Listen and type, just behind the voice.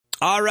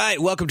All right,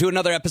 welcome to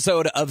another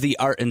episode of the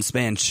Art and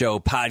Span Show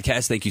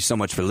podcast. Thank you so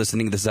much for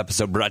listening. This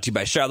episode brought to you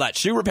by Charlotte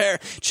Shoe Repair.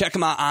 Check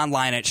them out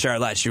online at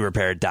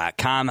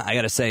charlotteshoerepair.com. I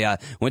got to say, I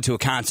went to a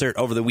concert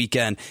over the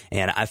weekend,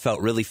 and I felt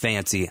really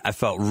fancy. I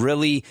felt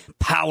really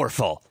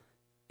powerful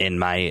in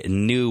my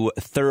new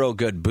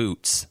Thorogood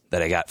boots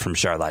that I got from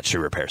Charlotte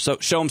Shoe Repair. So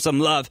show them some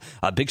love.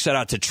 A big shout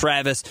out to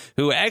Travis,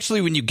 who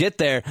actually, when you get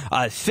there,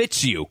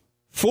 fits you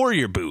for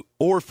your boot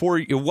or for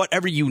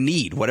whatever you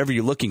need, whatever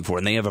you're looking for.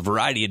 And they have a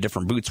variety of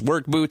different boots,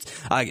 work boots,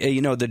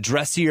 the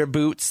dressier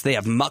boots. They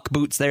have muck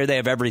boots there. They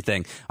have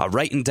everything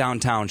right in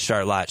downtown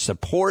Charlotte.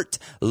 Support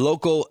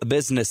local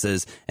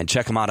businesses and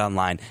check them out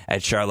online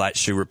at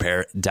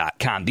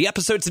charlotteshoerepair.com. The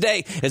episode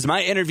today is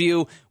my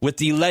interview with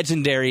the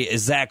legendary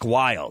Zakk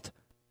Wylde.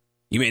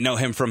 You may know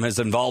him from his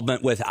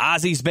involvement with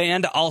Ozzy's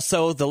band,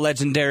 also the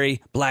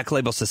legendary Black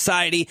Label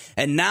Society,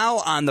 and now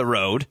on the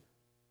road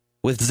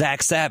with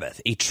Black Sabbath,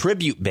 a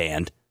tribute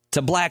band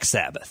to Black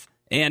Sabbath.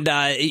 And,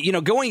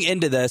 going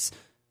into this,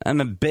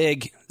 I'm a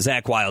big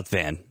Zakk Wylde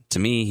fan. To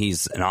me,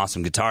 he's an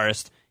awesome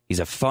guitarist. He's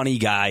a funny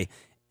guy.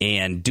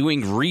 And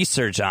doing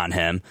research on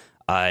him,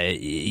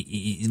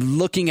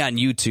 looking on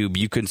YouTube,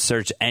 you can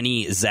search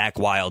any Zakk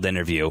Wylde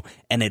interview,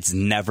 and it's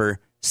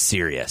never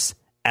serious,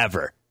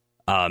 ever.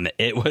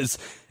 It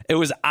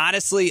was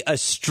honestly a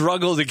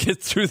struggle to get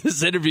through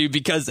this interview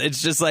because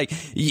it's just like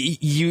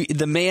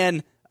the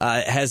man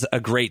has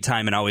a great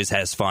time and always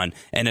has fun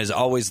and is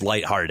always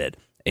lighthearted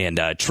and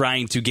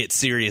trying to get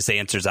serious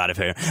answers out of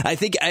him. I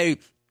think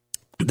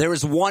there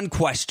was one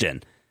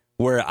question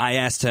where I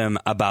asked him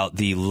about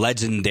the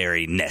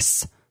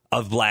legendariness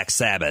of Black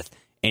Sabbath,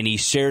 and he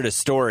shared a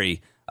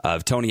story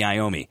of Tony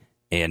Iommi,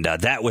 and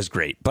that was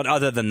great. But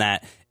other than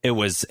that, it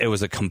was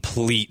a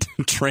complete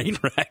train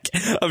wreck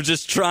of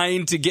just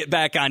trying to get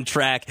back on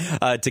track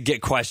to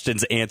get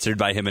questions answered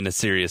by him in a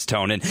serious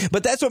tone.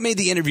 But that's what made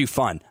the interview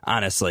fun,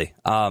 honestly.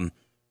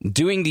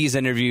 Doing these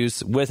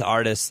interviews with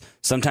artists,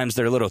 sometimes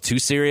they're a little too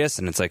serious,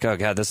 and it's like, oh,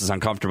 God, this is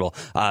uncomfortable.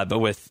 But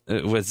with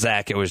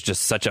Zakk, it was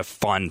just such a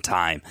fun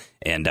time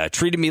and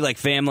treated me like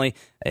family,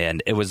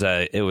 and it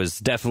was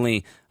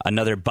definitely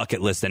another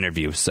bucket list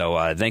interview.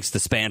 So thanks to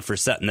Span for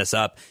setting this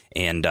up,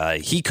 and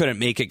he couldn't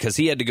make it because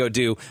he had to go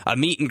do a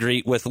meet and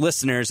greet with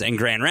listeners in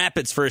Grand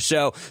Rapids for a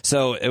show.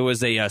 So it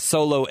was a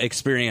solo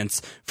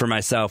experience for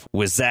myself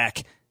with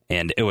Zakk,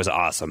 and it was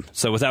awesome.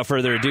 So without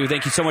further ado,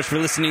 thank you so much for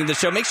listening to the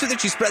show. Make sure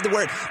that you spread the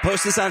word.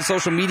 Post this on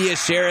social media,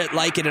 share it,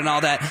 like it, and all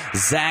that.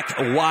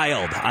 Zakk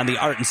Wylde on the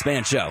Art and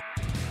Span Show.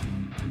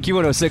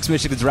 Q106,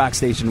 Michigan's rock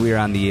station. We are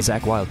on the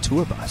Zakk Wylde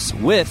tour bus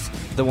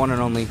with the one and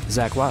only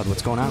Zakk Wylde.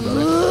 What's going on,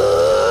 brother?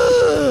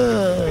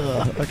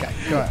 Okay,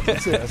 go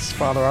ahead. Let's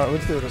follow out.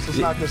 Let's do this. Let's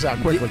knock this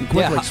out quickly.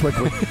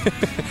 Quickly.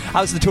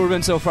 How's the tour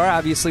been so far?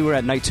 Obviously, we're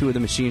at night 2 of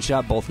the Machine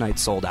Shop. Both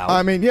nights sold out.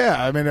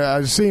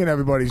 Seeing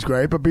everybody's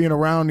great, but being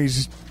around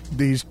these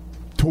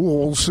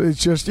tools,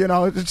 it's just,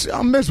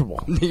 I'm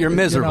miserable. You're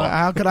miserable.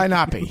 How could I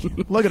not be?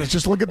 Look at it.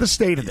 Just look at the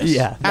state of this.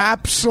 Yeah.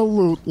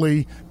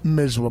 Absolutely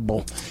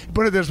miserable.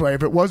 Put it this way,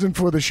 if it wasn't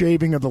for the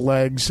shaving of the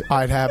legs,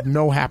 I'd have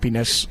no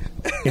happiness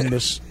in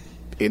this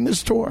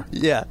tour.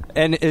 Yeah.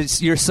 And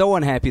you're so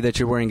unhappy that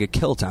you're wearing a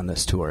kilt on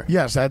this tour.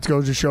 Yes, that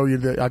goes to show you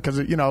that, because,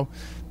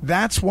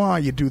 that's why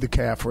you do the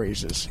calf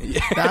raises.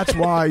 That's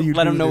why you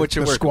let do them know what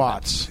you're the working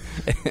squats.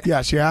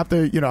 Yes, you have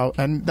to,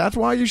 and that's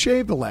why you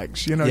shave the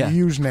legs. You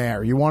use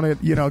Nair. You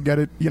want to, get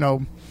it,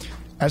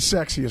 as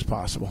sexy as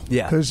possible.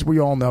 Yeah. Because we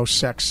all know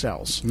sex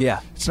sells.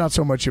 Yeah. It's not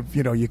so much if,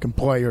 you can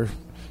play or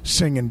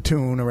sing in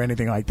tune or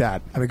anything like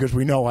that. Because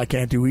we know I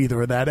can't do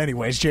either of that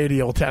anyways.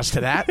 JD will attest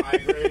to that. I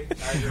agree.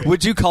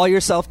 Would you call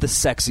yourself the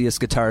sexiest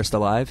guitarist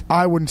alive?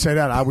 I wouldn't say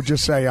that. I would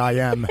just say I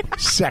am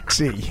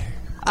sexy.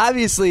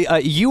 Obviously,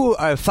 you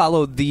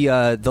followed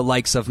the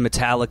likes of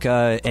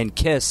Metallica and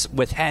Kiss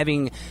with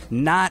having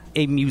not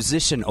a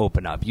musician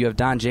open up. You have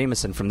Don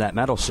Jamieson from That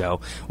Metal Show.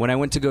 When I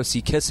went to go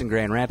see Kiss in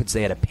Grand Rapids,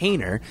 they had a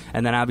painter,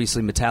 and then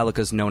obviously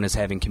Metallica's known as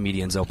having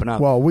comedians open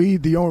up. Well,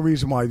 the only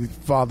reason why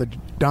Father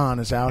Don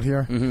is out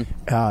here,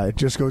 it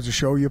just goes to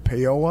show you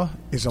Paola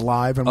is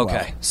alive and well.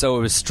 Okay, so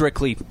it was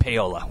strictly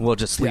Paola. We'll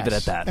just leave it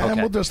at that. And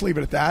okay. we'll just leave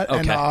it at that.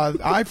 Okay. And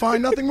I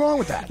find nothing wrong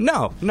with that.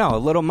 No, a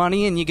little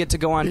money and you get to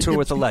go on tour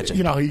with a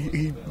legend.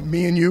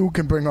 Me and you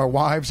can bring our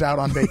wives out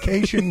on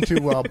vacation to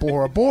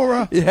Bora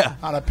Bora. Yeah.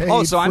 On a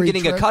paid so I'm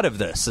getting trip. A cut of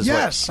this.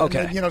 Yes.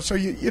 Okay. And, so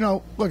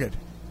look at,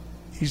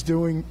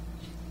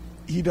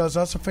 he does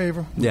us a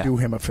favor. We do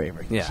him a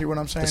favor. You see what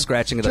I'm saying? The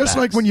scratching of the just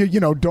backs. like when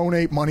you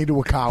donate money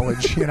to a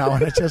college,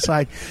 and it's just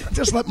like,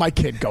 just let my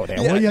kid go there.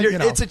 Yeah, will you?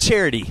 It's a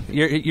charity.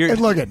 And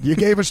look at, you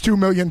gave us $2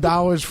 million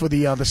for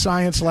the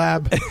science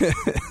lab.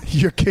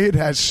 Your kid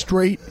has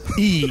straight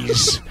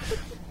E's.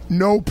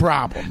 No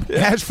problem.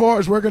 As far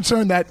as we're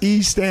concerned, that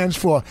E stands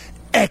for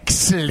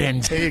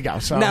excellent. There you go.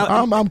 So now,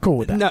 I'm cool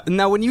with that.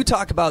 Now, when you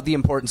talk about the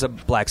importance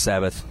of Black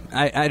Sabbath,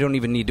 I don't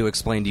even need to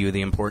explain to you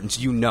the importance.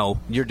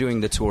 You're doing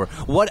the tour.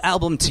 What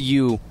album to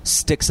you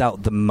sticks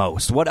out the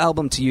most? What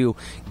album to you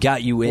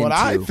got you into? What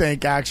I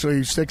think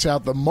actually sticks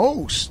out the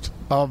most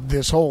of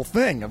this whole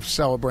thing of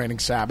celebrating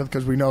Sabbath,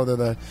 because we know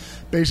they're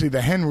basically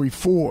the Henry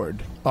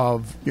Ford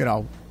of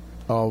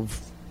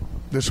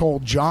this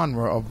whole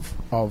genre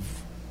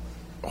of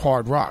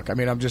hard rock. I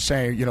mean, I'm just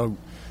saying,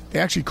 they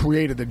actually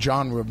created the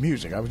genre of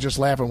music. I was just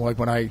laughing like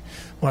when I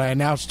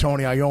announced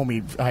Tony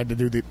Iommi, I had to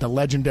do the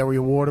legendary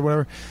award or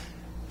whatever.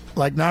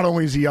 Like, not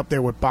only is he up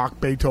there with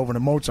Bach, Beethoven,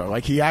 and Mozart,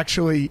 like he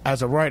actually,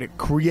 as a writer,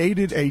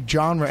 created a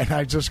genre. And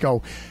I just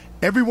go,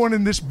 everyone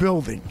in this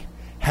building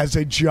has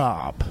a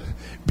job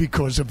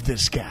because of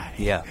this guy.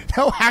 Yeah.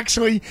 No,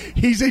 actually,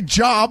 he's a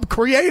job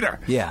creator.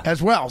 Yeah. As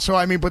well. So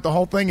I mean, but the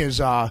whole thing is,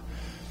 but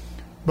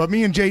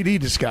me and JD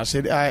discussed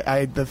it.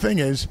 The thing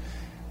is,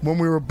 when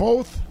we were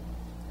both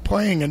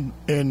playing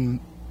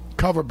in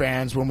cover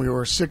bands when we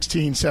were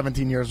 16,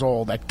 17 years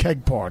old at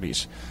keg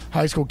parties,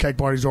 high school keg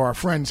parties, or our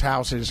friends'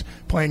 houses,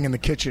 playing in the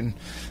kitchen,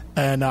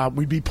 and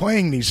we'd be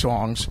playing these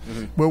songs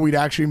where we'd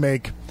actually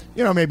make,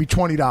 maybe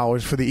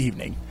 $20 for the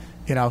evening.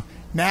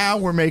 Now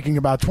we're making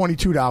about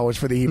 $22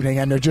 for the evening,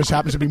 and there just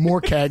happens to be more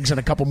kegs and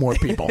a couple more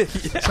people.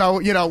 Yeah.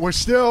 So, we're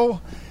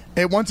still,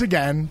 once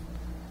again,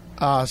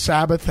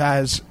 Sabbath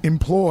has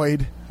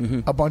employed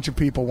a bunch of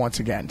people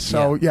once again.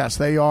 So, yes,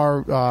 they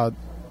are...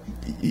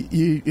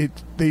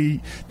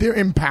 their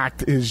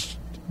impact is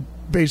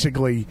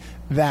basically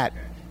that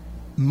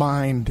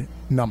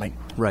mind-numbing.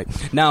 Right.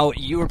 Now,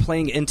 you were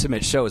playing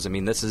intimate shows. I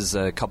mean, this is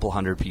a couple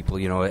hundred people.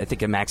 I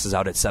think it maxes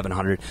out at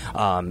 700.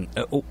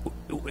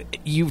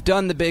 You've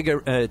done the big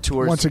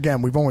tours. Once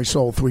again, we've only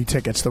sold 3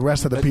 tickets. The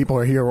rest of the people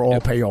are here are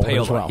all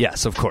payola as well.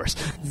 Yes, of course.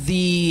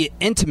 The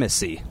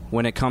intimacy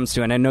when it comes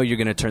to, and I know you're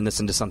going to turn this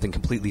into something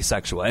completely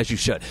sexual, as you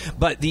should,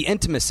 but the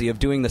intimacy of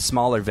doing the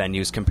smaller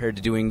venues compared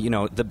to doing,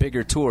 the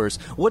bigger tours,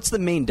 what's the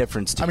main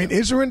difference to you? I mean,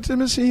 is there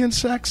intimacy in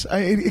sex?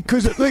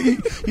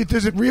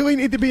 Does it really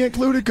need to be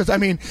included? Because, I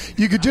mean,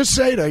 you could just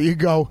say to her, you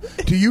go,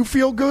 do you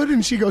feel good?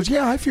 And she goes,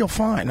 yeah, I feel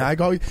fine. I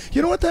go,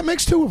 you know what? That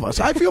makes 2 of us.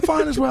 I feel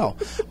fine as well.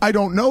 I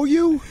don't know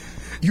you.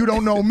 You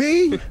don't know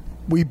me.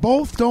 We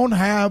both don't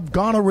have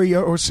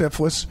gonorrhea or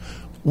syphilis.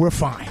 We're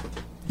fine.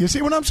 You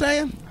see what I'm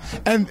saying?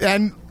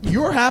 And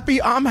you're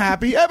happy, I'm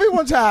happy,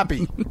 everyone's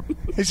happy.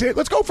 You see,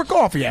 let's go for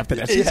coffee after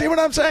this. You see what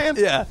I'm saying?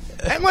 Yeah.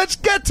 And let's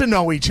get to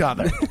know each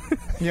other.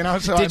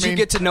 So Did you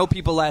get to know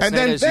people last and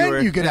night? And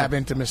then you could have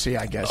intimacy,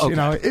 I guess.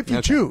 Okay. If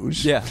you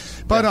choose. Yeah.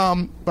 But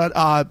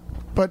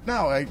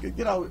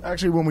no,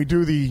 actually, when we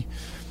do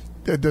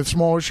the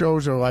smaller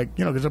shows, are like,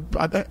 because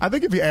I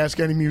think if you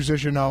ask any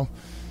musician now,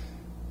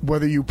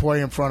 whether you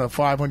play in front of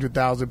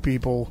 500,000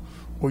 people,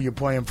 or you're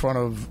playing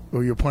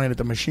at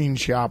the machine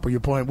shop,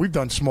 or we've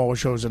done smaller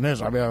shows than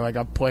this. I mean, like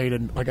I've played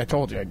in, like I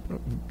told you,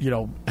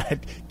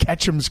 at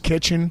Ketchum's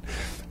Kitchen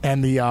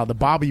and the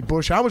Bobby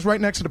Bush. I was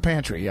right next to the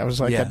pantry. I was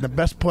like at the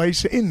best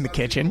place in the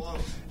kitchen.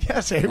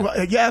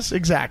 Yes,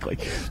 exactly.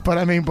 But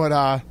I mean,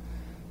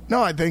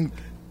 no, I think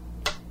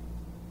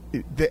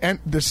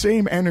the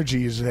same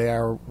energy is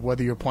there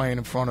whether you're playing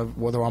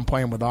whether I'm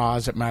playing with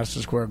Oz at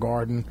Madison Square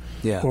Garden,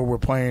 or we're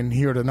playing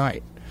here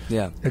tonight.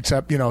 Yeah.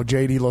 Except,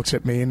 JD looks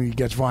at me and he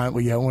gets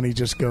violently yelling. And he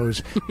just goes,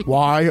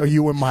 why are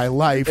you in my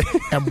life?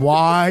 And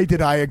why did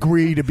I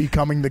agree to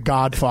becoming the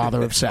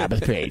godfather of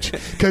Sabbath Page?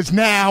 Because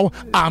now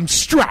I'm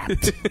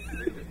strapped.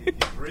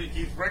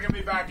 He's bringing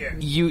me back in.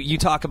 You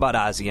talk about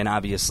Ozzy, and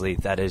obviously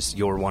that is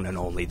your one and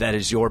only. That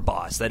is your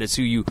boss. That is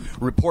who you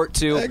report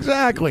to.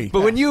 Exactly.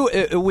 But when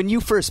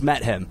you first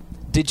met him,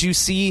 did you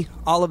see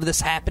all of this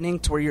happening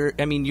to where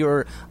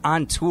you're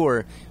on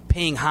tour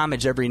paying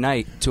homage every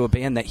night to a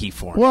band that he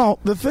formed? Well,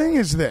 the thing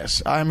is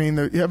this. I mean,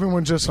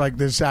 everyone's just like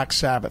the Zakk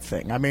Sabbath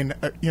thing. I mean,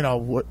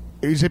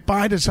 is it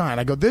by design?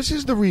 I go, this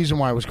is the reason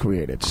why it was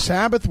created.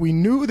 Sabbath, we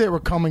knew they were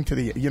coming to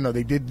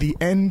they did the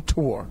end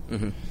tour.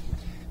 Mm-hmm.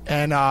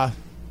 And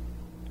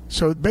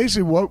so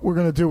basically what we're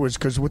going to do is,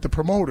 because with the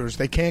promoters,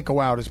 they can't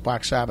go out as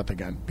Black Sabbath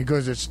again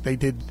because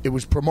it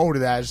was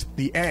promoted as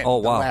the end, the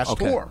last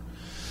tour.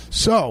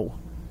 So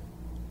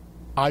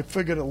I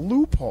figured a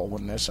loophole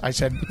in this. I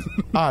said,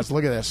 Oz,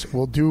 look at this.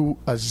 We'll do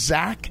a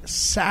Zakk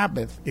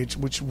Sabbath,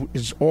 which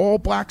is all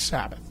Black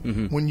Sabbath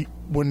when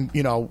during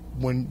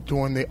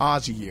the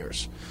Ozzy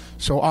years.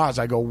 So Oz,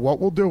 I go, what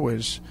we'll do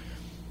is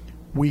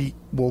we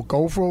will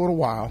go for a little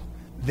while,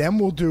 then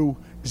we'll do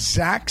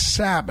Zakk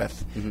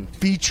Sabbath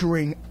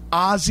featuring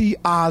Ozzy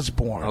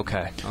Osbourne.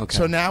 Okay.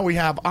 So now we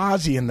have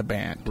Ozzy in the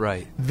band.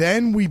 Right.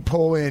 Then we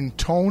pull in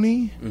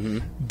Tony,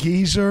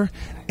 Geezer,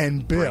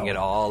 and Bill. Bring it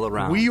all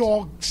around. We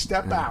all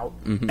step out,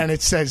 and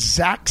it says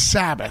Zakk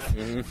Sabbath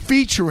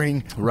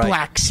featuring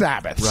Black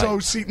Sabbath. Right. So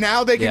see,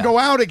 now they can go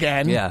out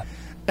again. Yeah.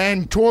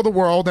 And tour the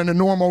world in the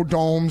normal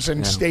domes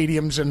and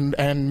stadiums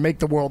and make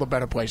the world a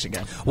better place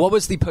again. What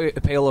was the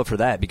payload for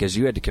that? Because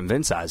you had to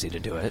convince Ozzy to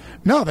do it.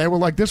 No, they were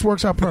like, this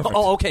works out perfect.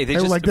 Oh, okay. They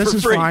were like, this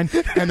is fine.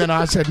 And then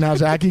I said, now,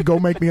 Zachy, go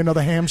make me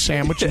another ham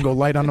sandwich and go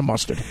light on the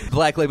mustard.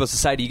 Black Label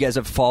Society, you guys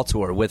have a fall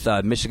tour with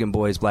Michigan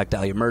Boys, Black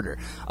Dahlia Murder.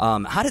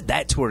 How did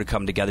that tour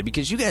come together?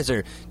 Because you guys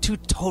are two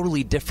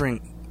totally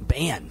different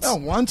bands. Oh,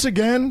 once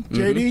again,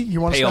 JD, you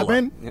want to step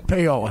in? Yep.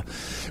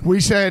 Payola. We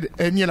said,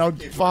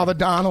 and Father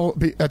Don will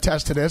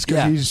attest to this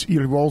because he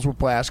rolls with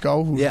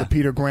Blasco, who's the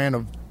Peter Grant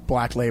of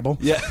Black Label,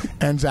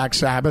 and Zakk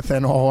Sabbath,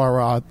 and all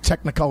our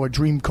Technicolor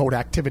Dreamcoat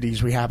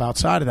activities we have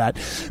outside of that.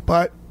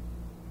 But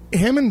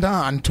him and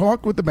Don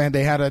talked with the band.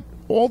 They had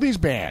all these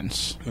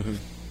bands.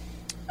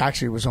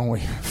 Actually, it was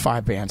only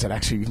 5 bands that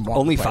actually wanted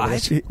only to play 5?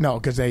 with us. No,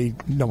 because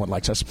no one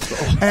likes us.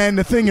 And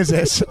the thing is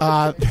this: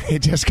 they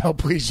just go,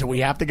 please, we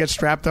have to get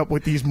strapped up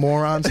with these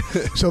morons.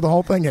 So the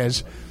whole thing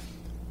is,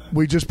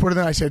 we just put it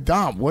in. I said,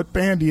 Dom, what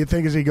band do you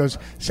think is? He goes,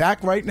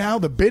 Zakk. Right now,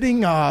 the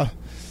bidding.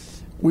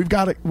 We've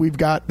got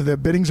the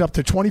biddings up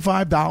to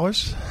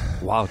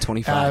 $25. Wow,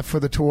 25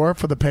 for the tour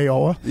for the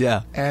payola.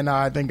 Yeah, and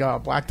I think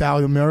Black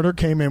Dahlia Murder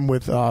came in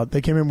with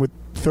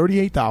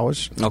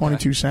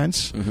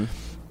 $38.22.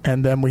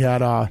 And then we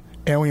had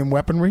Alien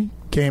Weaponry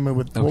came in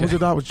with what was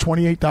it? It was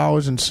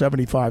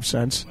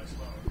 $28.75.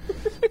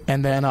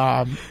 And then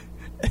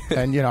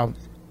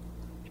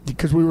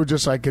because we were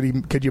just like,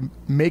 could you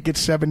make it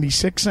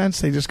 76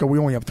 cents? They just go, we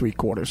only have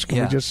 3/4.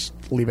 Can we just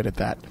leave it at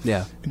that?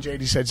 Yeah. And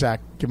JD said, Zakk,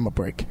 give him a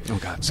break.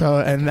 Okay. So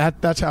and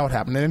that's how it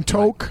happened. And in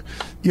Toke,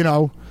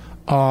 the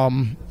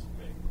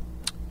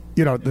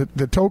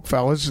Toke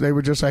fellas, they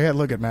were just like, hey,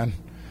 look it, man,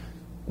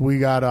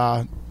 we've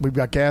got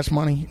gas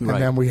money, and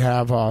then we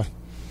have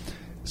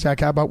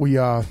Zakk, how about we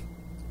I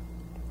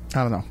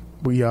don't know,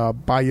 we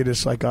buy you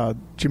this like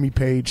Jimmy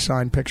Page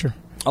signed picture.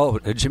 Oh,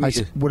 Jimmy.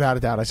 Without a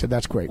doubt, I said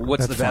that's great.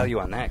 What's that's the value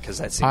on that? Because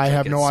that seems I like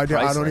have no idea.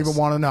 Priceless. I don't even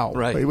want to know.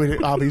 Right.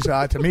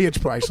 To me, it's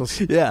priceless.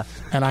 Yeah.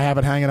 And I have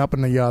it hanging up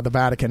in the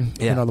Vatican,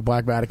 the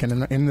Black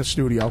Vatican, in the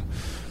studio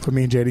for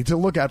me and JD to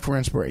look at for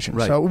inspiration.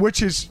 Right. So,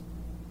 which is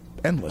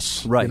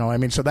endless. Right.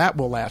 So that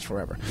will last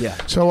forever. Yeah.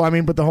 So,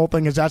 but the whole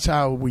thing is that's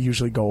how we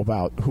usually go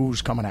about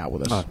who's coming out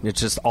with us. It's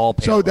just all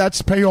payola. So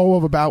that's payola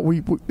of about,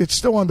 it's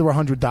still under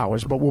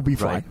 $100, but we'll be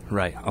fine.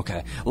 Right.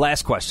 Okay.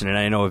 Last question, and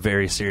I know a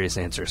very serious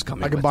answer is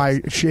coming. I can buy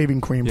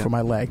shaving cream for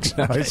my legs.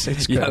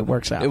 It's good. It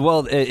works out.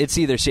 Well, it's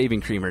either shaving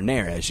cream or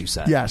Nair, as you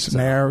said. Yes,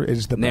 Nair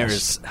is the best. Nair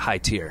is high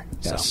tier.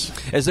 Yes.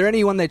 So. Is there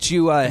anyone that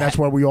you... and that's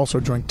why we also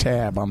drink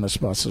Tab on this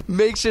bus.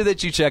 Make sure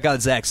that you check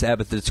out Zakk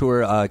Sabbath, the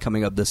tour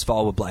coming up this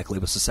fall with Black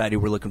Label Society.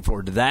 We're looking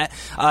forward to that.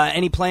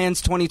 Any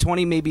plans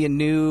 2020, maybe a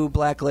new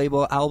Black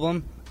Label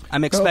album?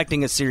 I'm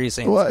expecting a serious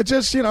answer. Well,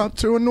 just,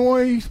 to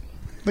annoy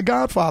the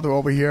Godfather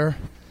over here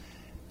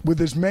with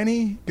as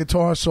many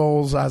guitar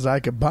solos as I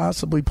could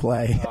possibly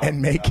play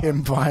and make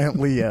him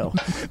violently ill.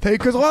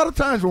 Because a lot of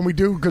times when we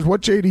do, because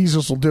what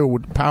JD's will do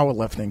with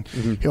powerlifting,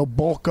 he'll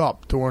bulk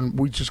up during,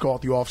 we just call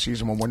it the off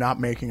season when we're not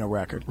making a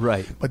record.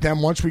 Right. But then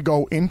once we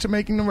go into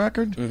making the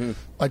record,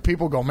 like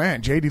people go,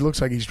 man, JD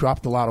looks like he's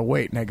dropped a lot of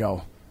weight. And they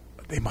go,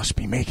 they must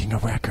be making a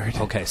record.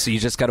 Okay, so you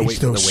just got to wait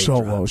for the weight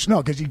solos. drop.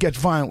 No, because he gets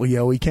violently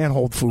ill. He can't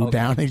hold food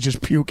down. He's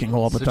just puking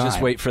all the time. So just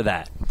wait for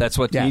that. That's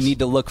what you need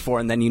to look for,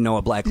 and then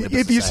a Black Label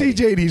If you see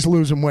JD's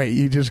losing weight,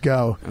 you just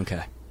go,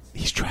 okay,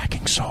 he's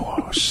tracking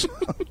solos.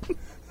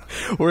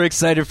 We're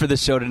excited for the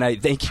show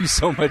tonight. Thank you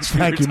so much for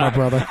your time. my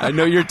brother. I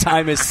know your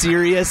time is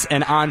serious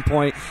and on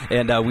point,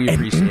 and we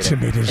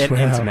appreciate it. As well.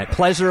 Intimate.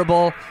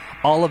 Pleasurable.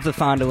 All of the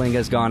fondling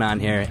has gone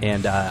on here,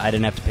 and I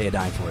didn't have to pay a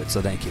dime for it,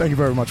 so thank you. Thank you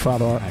very much,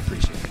 Father Art. I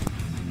appreciate it.